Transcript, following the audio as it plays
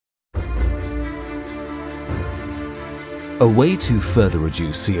A way to further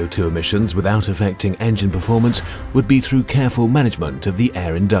reduce CO2 emissions without affecting engine performance would be through careful management of the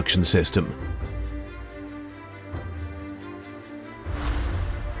air induction system.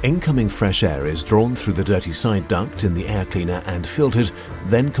 Incoming fresh air is drawn through the dirty side duct in the air cleaner and filtered,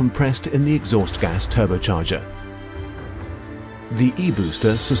 then compressed in the exhaust gas turbocharger. The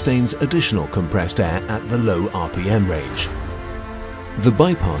eBOOSTER sustains additional compressed air at the low RPM range. The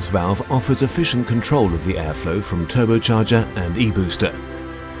bypass valve offers efficient control of the airflow from turbocharger and eBOOSTER.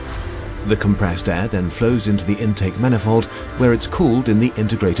 The compressed air then flows into the intake manifold where it's cooled in the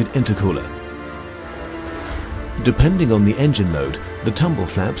integrated intercooler. Depending on the engine mode, the tumble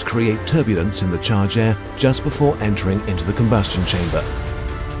flaps create turbulence in the charge air just before entering into the combustion chamber.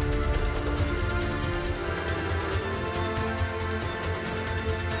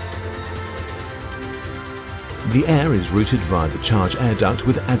 The air is routed via the charge air duct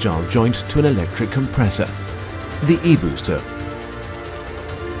with Agile Joint to an electric compressor, the eBOOSTER.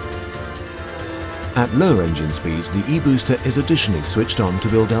 At lower engine speeds, the eBOOSTER is additionally switched on to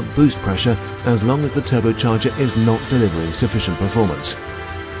build up boost pressure as long as the turbocharger is not delivering sufficient performance.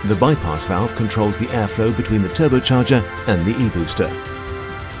 The bypass valve controls the airflow between the turbocharger and the eBOOSTER.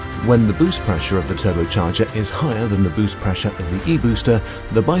 When the boost pressure of the turbocharger is higher than the boost pressure of the eBOOSTER,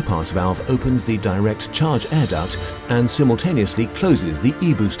 the bypass valve opens the direct charge air duct and simultaneously closes the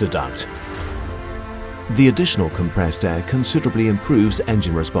eBOOSTER duct. The additional compressed air considerably improves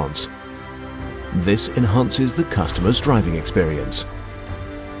engine response. This enhances the customer's driving experience.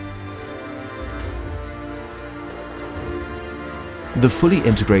 The fully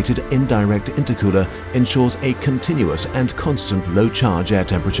integrated indirect intercooler ensures a continuous and constant low charge air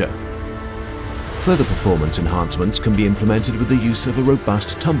temperature. Further performance enhancements can be implemented with the use of a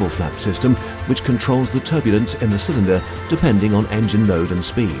robust tumble flap system which controls the turbulence in the cylinder depending on engine load and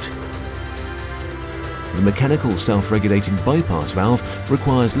speed. The mechanical self-regulating bypass valve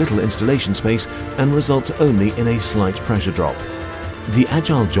requires little installation space and results only in a slight pressure drop. The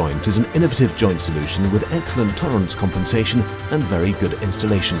Agile Joint is an innovative joint solution with excellent tolerance compensation and very good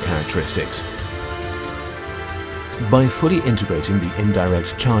installation characteristics. By fully integrating the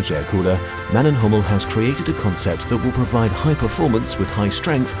indirect charge air cooler, MANN+HUMMEL has created a concept that will provide high performance with high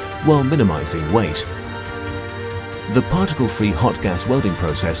strength while minimizing weight. The particle-free hot gas welding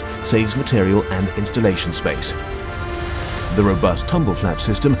process saves material and installation space. The robust tumble flap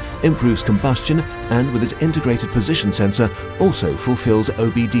system improves combustion and with its integrated position sensor also fulfills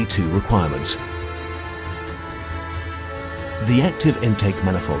OBD2 requirements. The active intake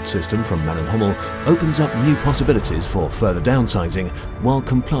manifold system from MANN+HUMMEL opens up new possibilities for further downsizing while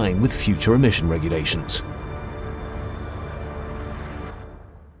complying with future emission regulations.